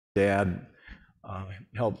Dad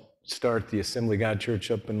helped start the Assembly of God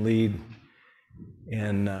Church up in Lead,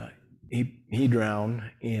 and he drowned.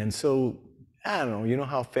 And so, I don't know, you know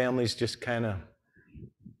how families just kind of,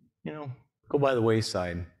 go by the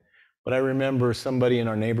wayside. But I remember somebody in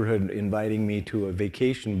our neighborhood inviting me to a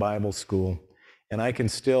vacation Bible school, and I can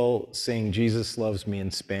still sing Jesus Loves Me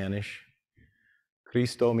in Spanish.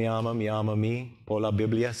 Cristo me ama mi, por la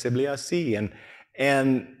Biblia se habla así.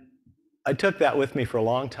 And I took that with me for a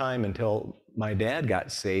long time until my dad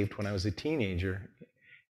got saved when I was a teenager,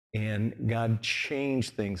 and God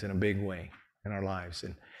changed things in a big way in our lives.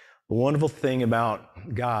 And the wonderful thing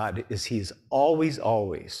about God is He's always,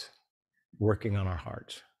 always working on our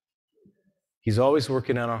hearts. He's always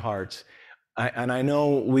working on our hearts. And I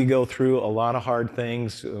know we go through a lot of hard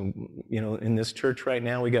things. In this church right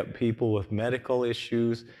now, we got people with medical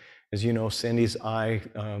issues. As you know, Cindy's eye,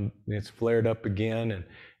 it's flared up again,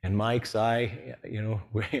 and Mike's eye, you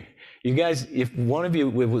guys, if one of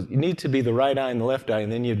you need to be the right eye and the left eye,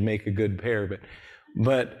 and then you'd make a good pair.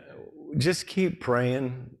 But just keep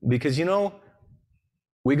praying, because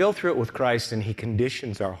we go through it with Christ, and He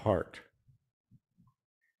conditions our heart.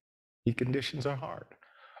 He conditions our heart.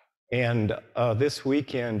 And this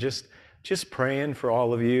weekend, just praying for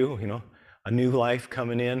all of you, a new life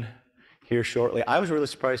coming in here shortly. I was really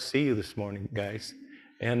surprised to see you this morning, guys.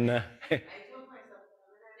 And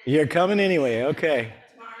you're coming anyway, okay.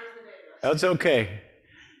 That's okay.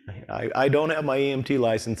 I don't have my EMT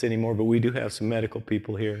license anymore, but we do have some medical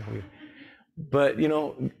people here. But,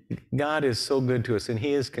 God is so good to us, and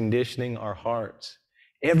He is conditioning our hearts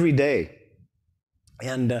every day.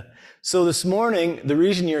 And so this morning, the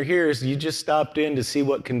reason you're here is you just stopped in to see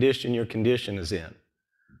what condition your condition is in.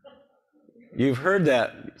 You've heard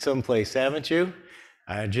that someplace, haven't you?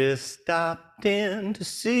 I just stopped in to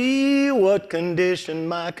see what condition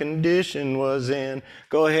my condition was in.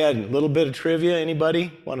 Go ahead, a little bit of trivia.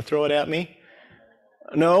 Anybody want to throw it at me?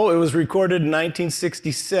 No, it was recorded in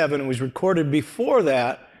 1967. It was recorded before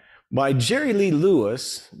that by Jerry Lee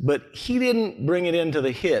Lewis, but he didn't bring it into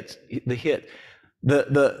the hit.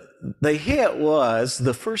 The hit was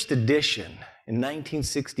the first edition in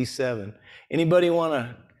 1967. Anybody want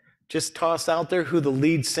to just toss out there who the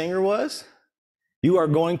lead singer was? You are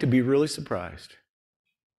going to be really surprised.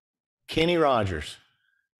 Kenny Rogers.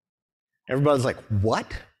 Everybody's like,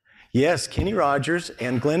 what? Yes, Kenny Rogers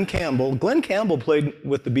and Glenn Campbell. Glenn Campbell played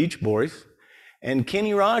with the Beach Boys, and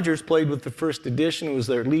Kenny Rogers played with the first edition, who was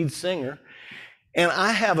their lead singer. And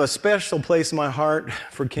I have a special place in my heart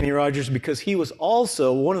for Kenny Rogers because he was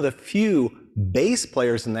also one of the few bass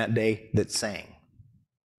players in that day that sang.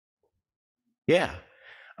 Yeah.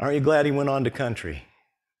 Aren't you glad he went on to country?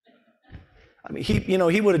 I mean,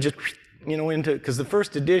 he would have just, because the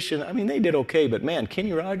first edition, they did okay, but man,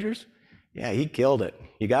 Kenny Rogers, yeah, he killed it.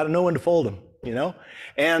 You got to know when to fold him,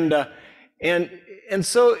 And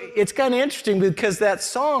so it's kind of interesting because that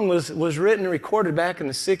song was written and recorded back in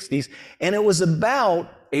the 60s, and it was about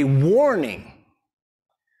a warning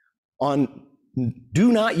on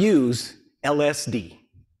do not use LSD.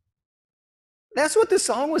 That's what the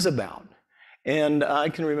song was about. And I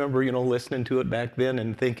can remember, listening to it back then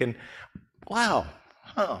and thinking, wow,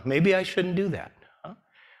 maybe I shouldn't do that.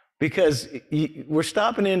 Because we're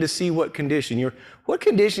stopping in to see what condition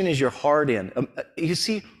is your heart in. You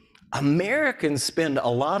see, Americans spend a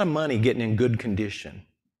lot of money getting in good condition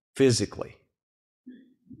physically.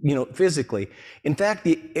 Physically. In fact,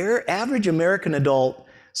 the average American adult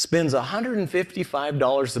spends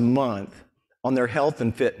 $155 a month on their health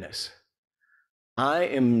and fitness. I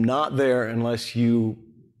am not there unless you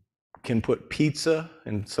can put pizza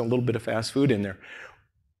and a little bit of fast food in there.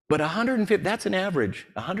 But 150, that's an average,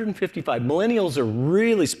 155. Millennials are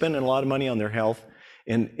really spending a lot of money on their health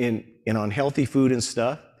and on healthy food and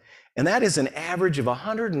stuff. And that is an average of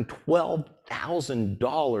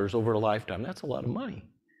 $112,000 over a lifetime. That's a lot of money.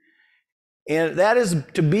 And that is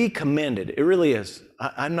to be commended. It really is.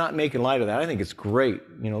 I'm not making light of that. I think it's great.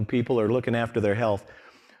 People are looking after their health.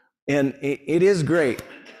 And it is great.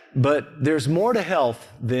 But there's more to health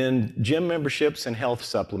than gym memberships and health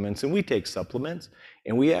supplements. And we take supplements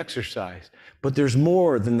and we exercise. But there's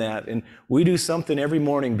more than that. And we do something every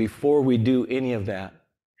morning before we do any of that.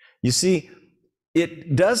 You see,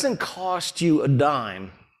 it doesn't cost you a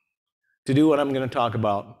dime to do what I'm going to talk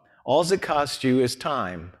about. All it costs you is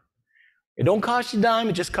time. It don't cost you a dime,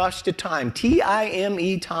 it just costs you time.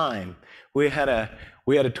 T-I-M-E, time. We had a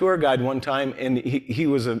tour guide one time, and he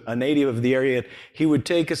was a native of the area. He would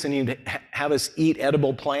take us and he'd have us eat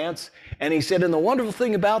edible plants. And he said, and the wonderful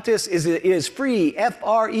thing about this is it is free,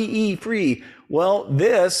 F-R-E-E, free. Well,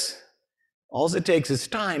 this All it takes is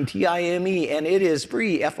time, T-I-M-E, and it is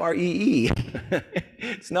free, F-R-E-E.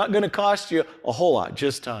 It's not going to cost you a whole lot,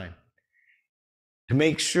 just time. To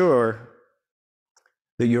make sure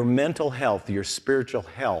that your mental health, your spiritual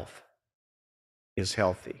health is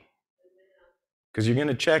healthy. Because you're going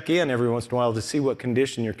to check in every once in a while to see what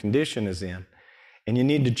condition your condition is in. And you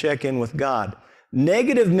need to check in with God.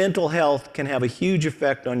 Negative mental health can have a huge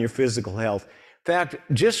effect on your physical health. In fact,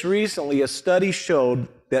 just recently, a study showed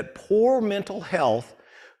that poor mental health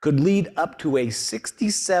could lead up to a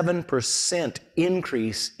 67%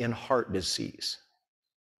 increase in heart disease.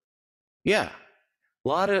 Yeah, a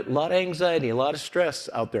lot of anxiety, a lot of stress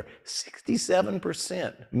out there.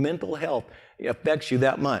 67% mental health affects you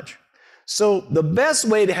that much. So the best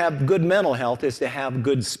way to have good mental health is to have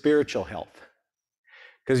good spiritual health,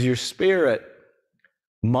 because your spirit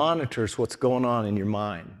monitors what's going on in your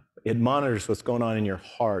mind. It monitors what's going on in your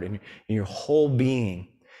heart and in your whole being.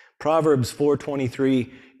 Proverbs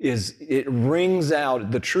 4:23 it rings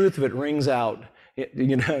out, the truth of it rings out,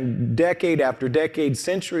 decade after decade,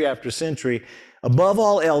 century after century. Above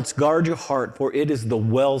all else, guard your heart, for it is the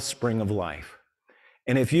wellspring of life.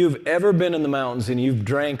 And if you've ever been in the mountains and you've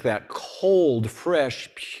drank that cold, fresh,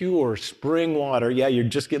 pure spring water, yeah, you're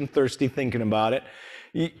just getting thirsty thinking about it.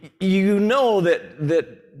 You know that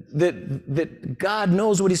God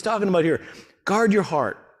knows what he's talking about here. Guard your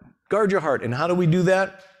heart. Guard your heart. And how do we do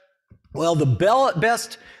that? Well, the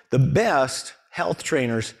best health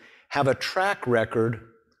trainers have a track record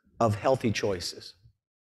of healthy choices.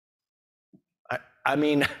 I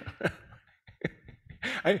mean,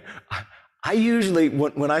 I usually,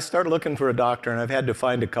 when I start looking for a doctor, and I've had to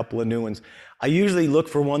find a couple of new ones, I usually look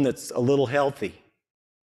for one that's a little healthy.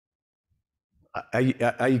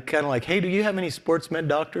 I kind of like, hey, do you have any sports med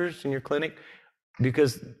doctors in your clinic?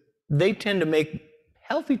 Because they tend to make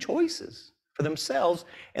healthy choices for themselves,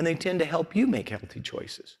 and they tend to help you make healthy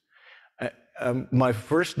choices. My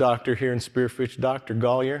first doctor here in Spearfish, Dr.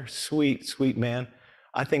 Gollier, sweet man.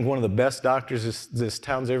 I think one of the best doctors this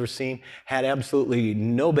town's ever seen. Had absolutely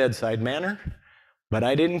no bedside manner, but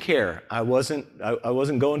I didn't care. I wasn't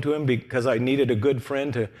going to him because I needed a good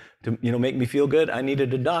friend to make me feel good. I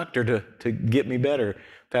needed a doctor to get me better. In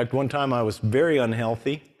fact, one time I was very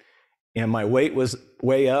unhealthy, and my weight was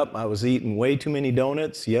way up. I was eating way too many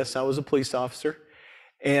donuts. Yes, I was a police officer.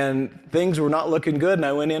 And things were not looking good, and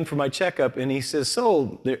I went in for my checkup, and he says,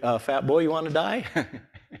 so, fat boy, you want to die?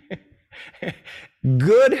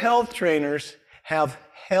 Good health trainers have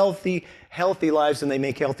healthy lives, and they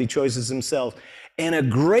make healthy choices themselves. And a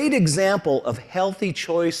great example of healthy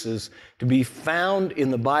choices to be found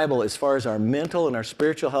in the Bible as far as our mental and our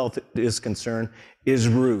spiritual health is concerned is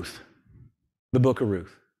Ruth, the book of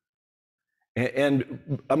Ruth.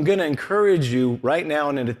 And I'm going to encourage you right now,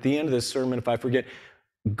 and at the end of this sermon, if I forget,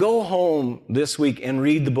 go home this week and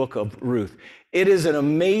read the book of Ruth. It is an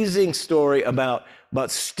amazing story about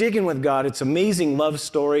sticking with God. It's an amazing love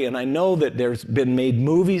story, and I know that there's been made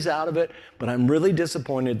movies out of it, but I'm really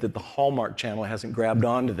disappointed that the Hallmark Channel hasn't grabbed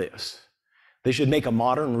onto this. They should make a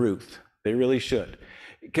modern Ruth. They really should.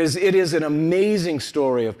 Because it is an amazing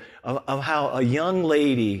story of how a young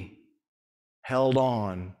lady held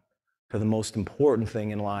on to the most important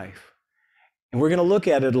thing in life. And we're going to look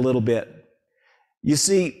at it a little bit. You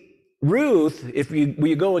see, Ruth, if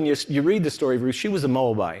you go and you read the story of Ruth, she was a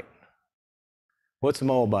Moabite. What's a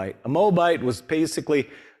Moabite? A Moabite was basically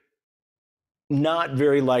not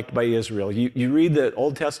very liked by Israel. You read the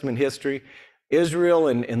Old Testament history, Israel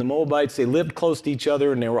and the Moabites, they lived close to each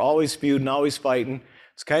other, and they were always feuding, always fighting.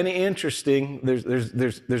 It's kind of interesting.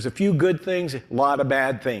 There's a few good things, a lot of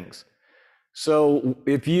bad things. So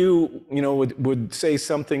if you would say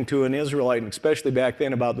something to an Israelite, and especially back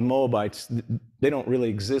then about the Moabites, they don't really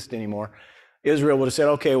exist anymore. Israel would have said,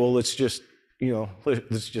 okay, well, let's just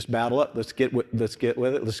battle up. Let's get with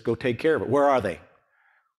it. Let's go take care of it. Where are they?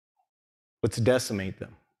 Let's decimate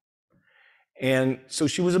them. And so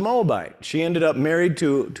she was a Moabite. She ended up married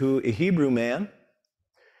to a Hebrew man,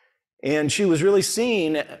 and she was really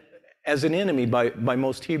seen as an enemy by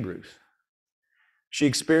most Hebrews. She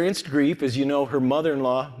experienced grief. As you know, her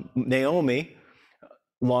mother-in-law, Naomi,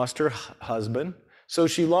 lost her husband. So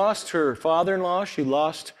she lost her father-in-law, she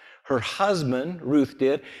lost her husband, Ruth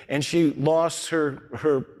did, and she lost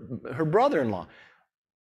her brother-in-law.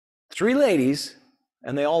 3 ladies,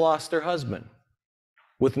 and they all lost their husband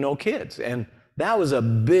with no kids. And that was a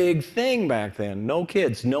big thing back then. No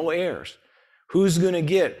kids, no heirs. Who's going to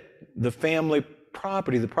get the family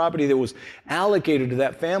property? The property that was allocated to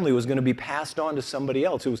that family was going to be passed on to somebody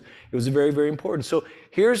else. It was very, very important. So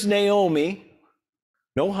here's Naomi,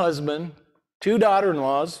 no husband, 2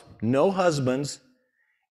 daughter-in-laws, no husbands,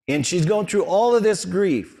 And she's going through all of this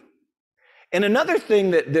grief. And another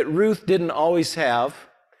thing that Ruth didn't always have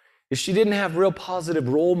is she didn't have real positive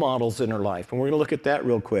role models in her life. And we're going to look at that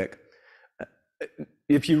real quick.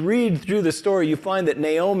 If you read through the story, you find that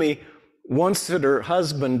Naomi, once that her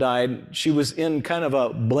husband died, she was in kind of a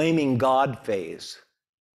blaming God phase.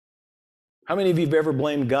 How many of you have ever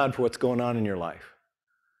blamed God for what's going on in your life?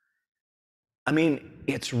 I mean,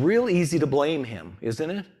 it's real easy to blame him,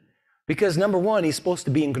 isn't it? Because number one, he's supposed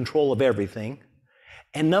to be in control of everything.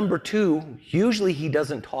 And number two, usually he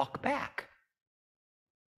doesn't talk back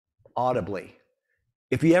audibly.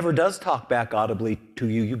 If he ever does talk back audibly to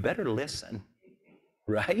you, you better listen,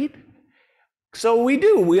 right? So we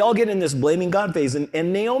do. We all get in this blaming God phase.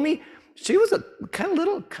 And Naomi, she was a kind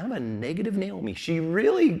of a negative Naomi. She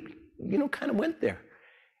really, kind of went there.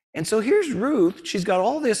 And so here's Ruth. She's got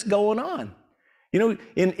all this going on.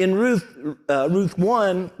 In Ruth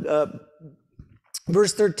 1,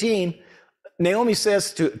 verse 13, Naomi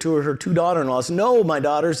says to her two daughter-in-laws, "No, my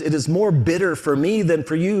daughters, it is more bitter for me than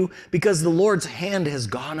for you, because the Lord's hand has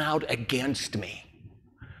gone out against me."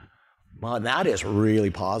 Well, that is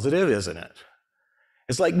really positive, isn't it?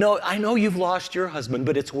 It's like, no, I know you've lost your husband,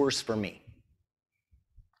 but it's worse for me.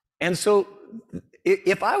 And so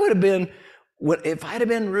if I'd have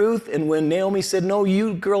been Ruth, and when Naomi said, "No,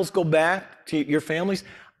 you girls go back to your families,"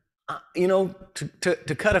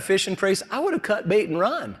 to cut a fishing trace, I would have cut bait and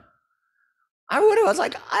run. I was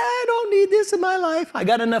like, I don't need this in my life. I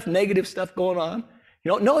got enough negative stuff going on.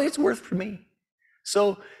 No, it's worth for me.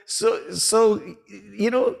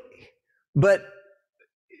 But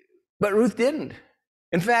Ruth didn't.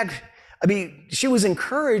 In fact, she was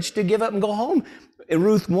encouraged to give up and go home. In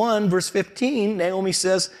Ruth 1, verse 15, Naomi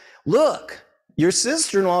says, "Look, your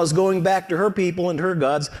sister-in-law is going back to her people and her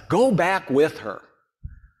gods. Go back with her."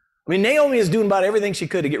 Naomi is doing about everything she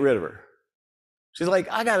could to get rid of her. She's like,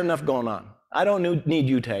 I got enough going on. I don't need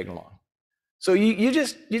you tagging along. So you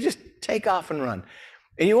just take off and run.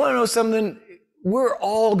 And you want to know something? We're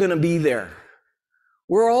all going to be there.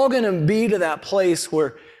 We're all going to be to that place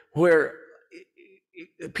where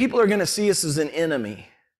people are going to see us as an enemy.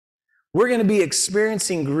 We're going to be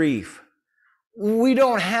experiencing grief. We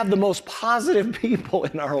don't have the most positive people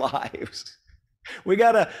in our lives. We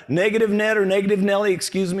got a negative Ned or negative Nellie,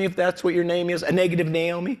 excuse me if that's what your name is, a negative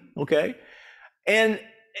Naomi, okay? And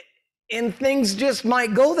things just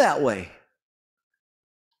might go that way.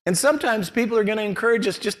 And sometimes people are going to encourage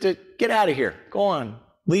us just to get out of here, go on,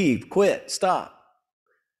 leave, quit, stop.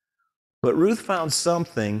 But Ruth found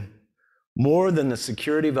something more than the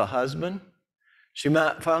security of a husband. She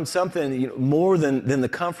found something more than the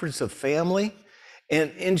comforts of family.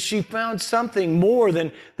 And she found something more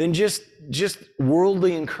than just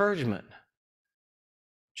worldly encouragement.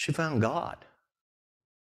 She found God.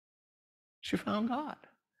 She found God.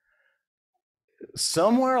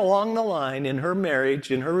 Somewhere along the line in her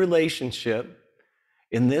marriage, in her relationship,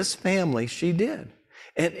 in this family, she did.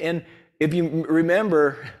 And if you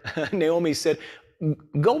remember, Naomi said,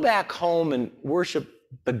 "Go back home and worship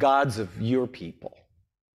the gods of your people,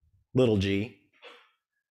 little g."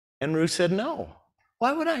 And Ruth said, "No.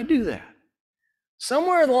 Why would I do that?"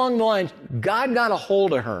 Somewhere along the line, God got a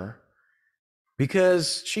hold of her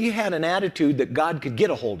because she had an attitude that God could get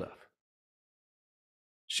a hold of.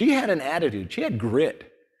 She had an attitude. She had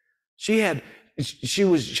grit. She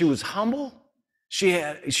was humble.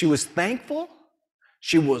 She was thankful.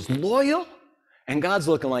 She was loyal. And God's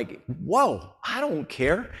looking like, whoa, I don't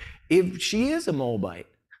care if she is a Moabite.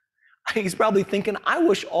 He's probably thinking, I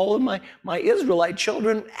wish all of my Israelite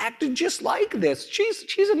children acted just like this.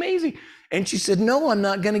 She's amazing. And she said, no, I'm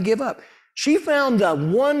not going to give up. She found the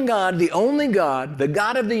one God, the only God, the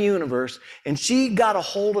God of the universe, and she got a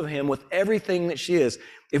hold of him with everything that she is.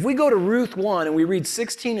 If we go to Ruth 1 and we read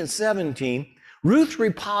 16 and 17, Ruth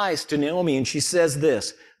replies to Naomi and she says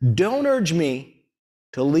this, "Don't urge me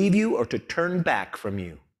to leave you or to turn back from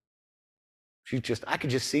you." I could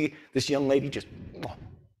just see this young lady just,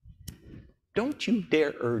 "Don't you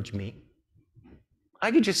dare urge me." I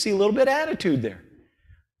could just see a little bit of attitude there.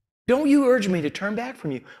 "Don't you urge me to turn back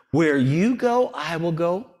from you. Where you go, I will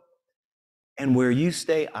go, and where you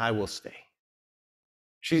stay, I will stay."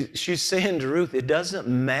 She's saying to Ruth, it doesn't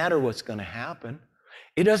matter what's going to happen.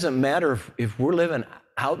 It doesn't matter if we're living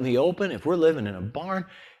out in the open, if we're living in a barn,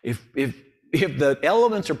 if the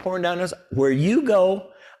elements are pouring down on us, where you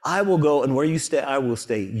go, I will go, and where you stay, I will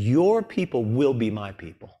stay. Your people will be my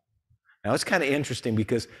people. Now, it's kind of interesting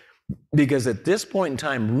because at this point in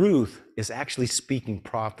time, Ruth is actually speaking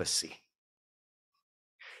prophecy.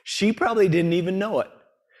 She probably didn't even know it.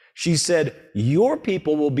 She said, your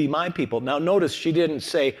people will be my people. Now, notice she didn't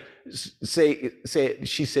say,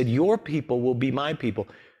 she said, your people will be my people.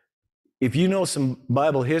 If you know some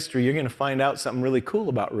Bible history, you're going to find out something really cool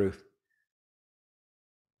about Ruth.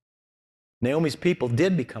 Naomi's people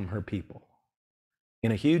did become her people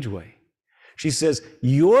in a huge way. She says,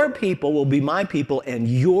 your people will be my people and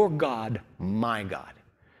your God, my God.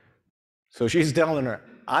 So she's telling her,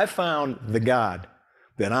 I found the God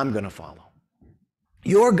that I'm going to follow.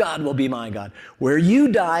 Your God will be my God. Where you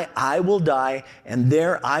die, I will die, and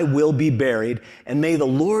there I will be buried. And may the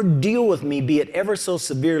Lord deal with me, be it ever so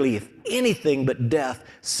severely, if anything but death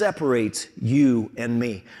separates you and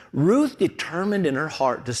me. Ruth determined in her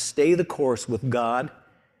heart to stay the course with God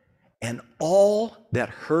and all that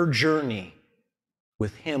her journey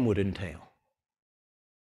with him would entail.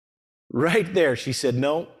 Right there, she said,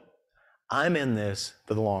 no, I'm in this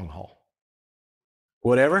for the long haul.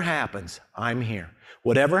 Whatever happens, I'm here.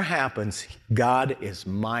 Whatever happens, God is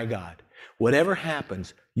my God. Whatever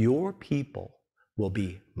happens, your people will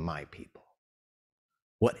be my people.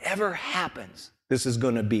 Whatever happens, this is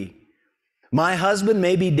going to be. My husband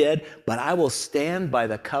may be dead, but I will stand by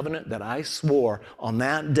the covenant that I swore on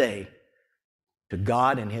that day to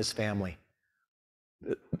God and his family.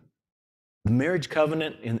 The marriage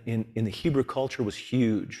covenant in the Hebrew culture was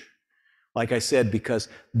huge. Like I said, because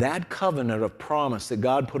that covenant of promise that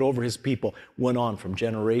God put over his people went on from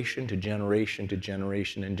generation to generation to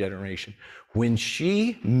generation and generation. When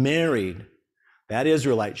she married that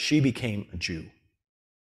Israelite, she became a Jew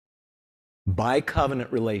by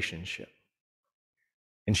covenant relationship.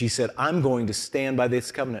 And she said, I'm going to stand by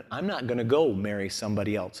this covenant. I'm not going to go marry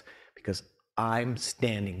somebody else because I'm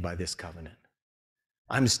standing by this covenant.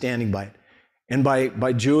 I'm standing by it. And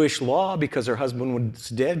by Jewish law, because her husband was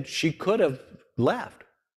dead, she could have left.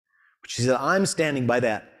 But she said, I'm standing by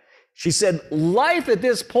that. She said, life at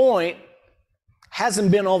this point hasn't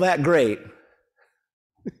been all that great.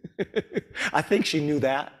 I think she knew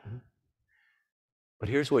that. But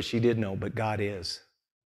here's what she did know, but God is.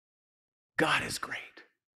 God is great.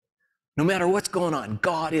 No matter what's going on,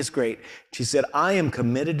 God is great. She said, I am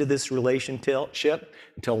committed to this relationship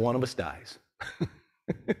until one of us dies.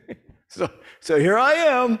 So here I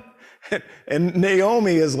am. And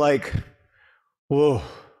Naomi is like, whoa.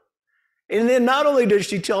 And then not only does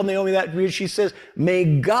she tell Naomi that, she says,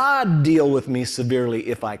 may God deal with me severely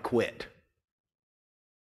if I quit.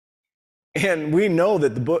 And we know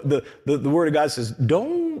that the Word of God says,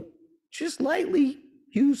 don't just lightly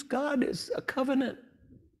use God as a covenant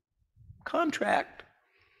contract.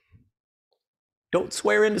 Don't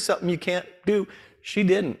swear into something you can't do. She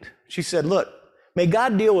didn't. She said, look, may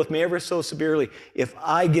God deal with me ever so severely if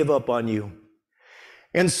I give up on you.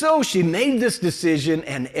 And so she made this decision,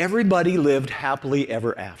 and everybody lived happily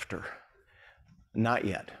ever after. Not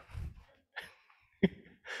yet.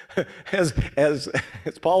 As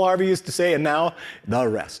Paul Harvey used to say, and now the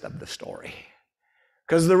rest of the story.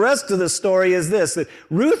 Because the rest of the story is this, that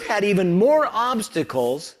Ruth had even more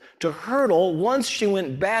obstacles to hurdle once she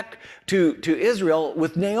went back to Israel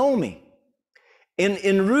with Naomi.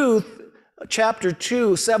 In Ruth, chapter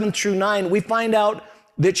 2, 7 through 9, we find out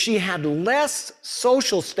that she had less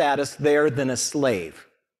social status there than a slave.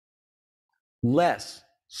 Less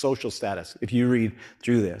social status, if you read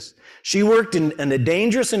through this. She worked in a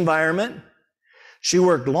dangerous environment. She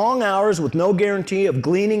worked long hours with no guarantee of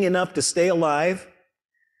gleaning enough to stay alive.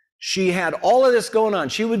 She had all of this going on.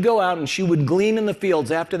 She would go out and she would glean in the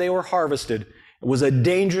fields after they were harvested. It was a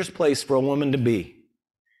dangerous place for a woman to be.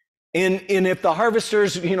 And if the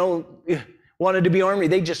harvesters, wanted to be ornery,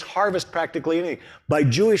 they just harvest practically anything. By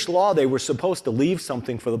Jewish law, they were supposed to leave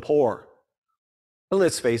something for the poor. But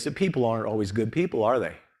let's face it, people aren't always good people, are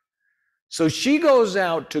they? So she goes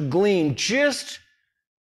out to glean just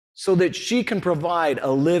so that she can provide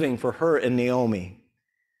a living for her and Naomi.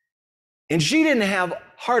 And she didn't have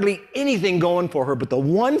hardly anything going for her, but the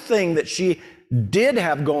one thing that she did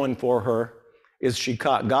have going for her is she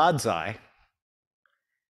caught God's eye,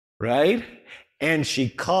 right? And she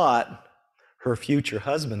caught her future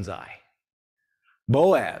husband's eye,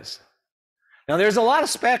 Boaz. Now, there's a lot of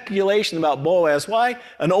speculation about Boaz, why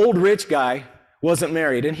an old rich guy wasn't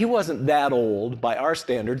married. And he wasn't that old by our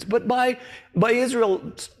standards, but by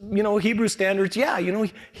Israel, Hebrew standards,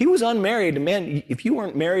 he was unmarried. And man, if you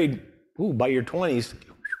weren't married by your 20s,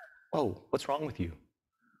 what's wrong with you?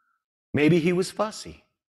 Maybe he was fussy.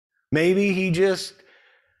 Maybe he just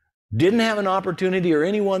didn't have an opportunity or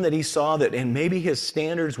anyone that he saw that, and maybe his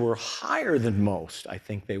standards were higher than most. I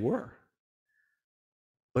think they were.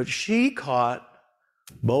 But she caught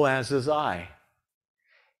Boaz's eye.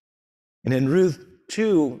 And in Ruth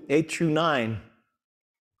 2, 8 through 9,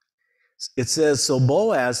 it says, so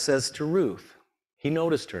Boaz says to Ruth, he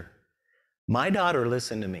noticed her. My daughter,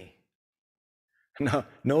 listen to me. Now,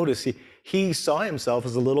 notice he saw himself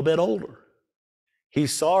as a little bit older. He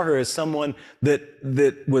saw her as someone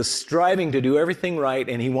that was striving to do everything right,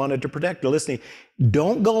 and he wanted to protect her. Listen,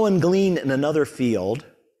 don't go and glean in another field,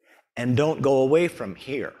 and don't go away from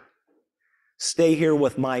here. Stay here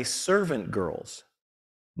with my servant girls.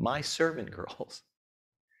 My servant girls.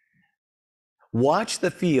 Watch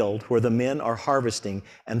the field where the men are harvesting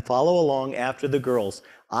and follow along after the girls.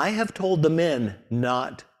 I have told the men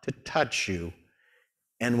not to touch you.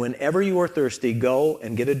 And whenever you are thirsty, go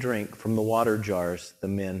and get a drink from the water jars the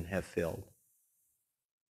men have filled.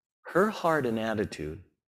 Her heart and attitude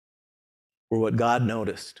were what God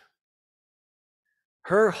noticed.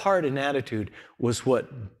 Her heart and attitude was what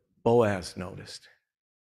Boaz noticed.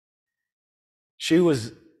 She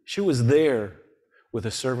was there with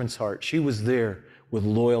a servant's heart. She was there with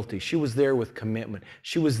loyalty. She was there with commitment.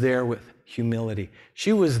 She was there with humility.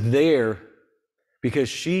 She was there because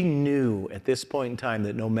she knew at this point in time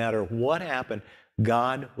that no matter what happened,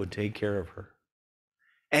 God would take care of her.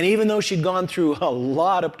 And even though she'd gone through a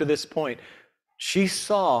lot up to this point, she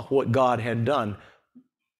saw what God had done,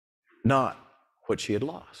 not what she had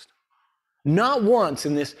lost. Not once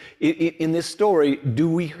in this story do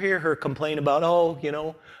we hear her complain about,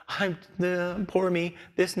 poor me,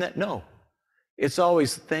 this and that. No. It's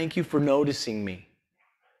always, thank you for noticing me.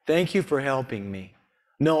 Thank you for helping me.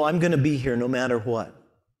 No, I'm going to be here no matter what.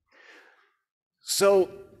 So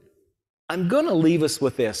I'm going to leave us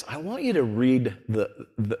with this. I want you to read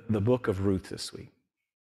the book of Ruth this week.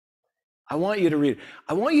 I want you to read.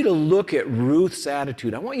 I want you to look at Ruth's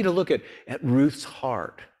attitude. I want you to look at Ruth's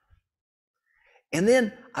heart. And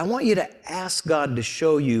then I want you to ask God to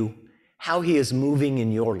show you how he is moving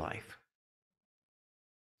in your life.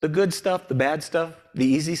 The good stuff, the bad stuff, the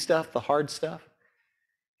easy stuff, the hard stuff.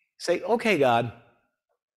 Say, okay, God,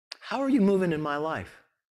 how are you moving in my life?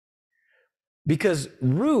 Because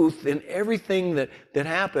Ruth, and everything that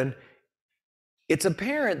happened, it's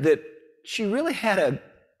apparent that she really had a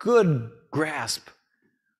good grasp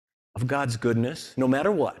of God's goodness, no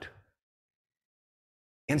matter what.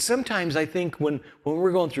 And sometimes I think when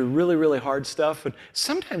we're going through really, really hard stuff, and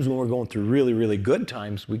sometimes when we're going through really, really good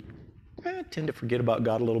times, we tend to forget about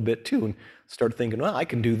God a little bit too and start thinking, well, I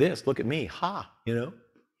can do this. Look at me.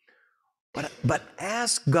 But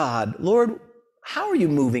ask God, Lord, how are you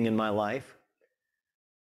moving in my life?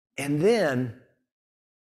 And then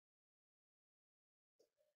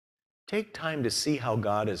take time to see how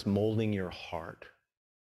God is molding your heart.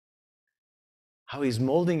 How he's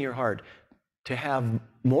molding your heart to have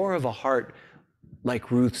more of a heart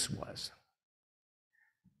like Ruth's was.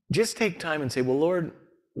 Just take time and say, well, Lord,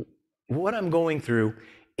 what I'm going through,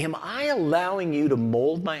 am I allowing you to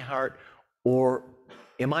mold my heart, or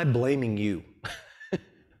am I blaming you?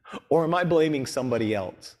 Or am I blaming somebody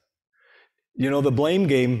else? The blame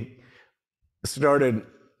game started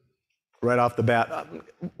right off the bat.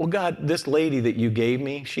 Well, God, this lady that you gave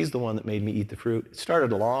me, she's the one that made me eat the fruit. It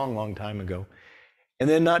started a long, long time ago. And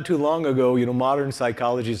then not too long ago, modern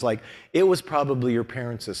psychology is like, it was probably your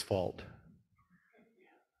parents' fault.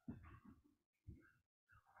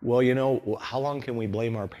 Well, how long can we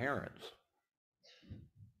blame our parents?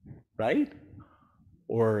 Right?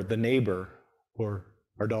 Or the neighbor, or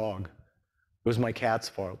our dog. It was my cat's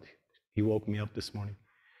fault. He woke me up this morning.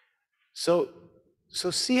 So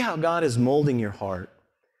see how God is molding your heart.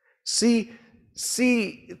 See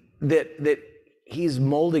that he's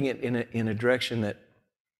molding it in a direction that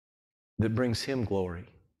brings him glory.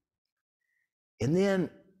 And then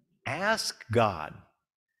ask God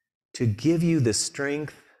to give you the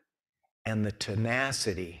strength and the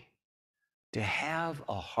tenacity to have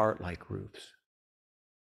a heart like Ruth's.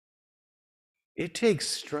 It takes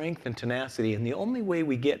strength and tenacity, and the only way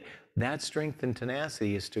we get that strength and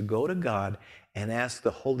tenacity is to go to God and ask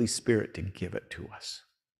the Holy Spirit to give it to us.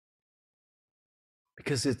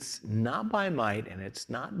 Because it's not by might and it's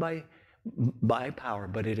not by power,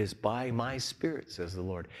 but it is by my Spirit, says the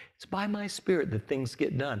Lord. It's by my Spirit that things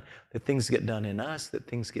get done, that things get done in us, that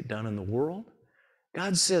things get done in the world.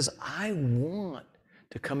 God says, I want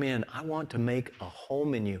to come in. I want to make a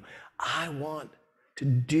home in you. I want to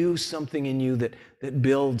do something in you that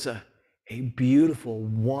builds a beautiful,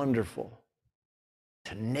 wonderful,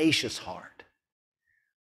 tenacious heart.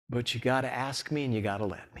 But you got to ask me and you got to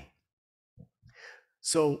let me.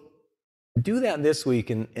 So do that this week,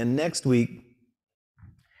 and next week,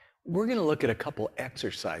 we're going to look at a couple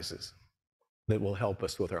exercises that will help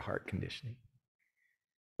us with our heart conditioning.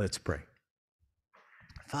 Let's pray.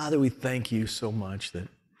 Father, we thank you so much that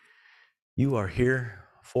you are here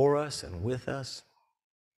for us and with us.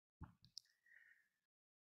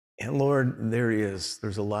 And Lord, there's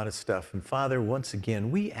a lot of stuff. And Father, once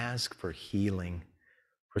again, we ask for healing,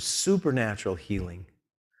 for supernatural healing.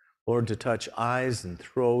 Lord, to touch eyes and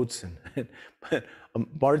throats and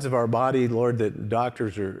parts of our body, Lord, that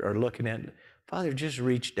doctors are looking at. Father, just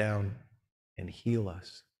reach down and heal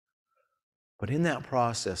us. But in that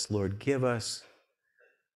process, Lord, give us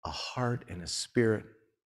a heart and a spirit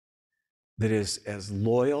that is as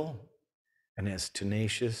loyal and as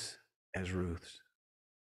tenacious as Ruth's.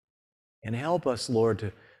 And help us,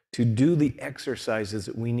 Lord, to do the exercises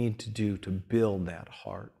that we need to do to build that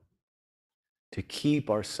heart, to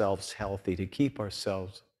keep ourselves healthy, to keep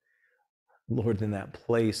ourselves, Lord, in that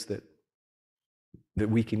place that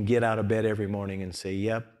we can get out of bed every morning and say,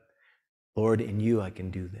 yep, Lord, in you I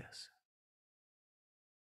can do this.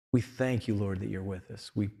 We thank you, Lord, that you're with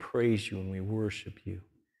us. We praise you and we worship you.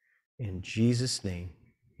 In Jesus' name,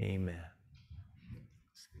 amen.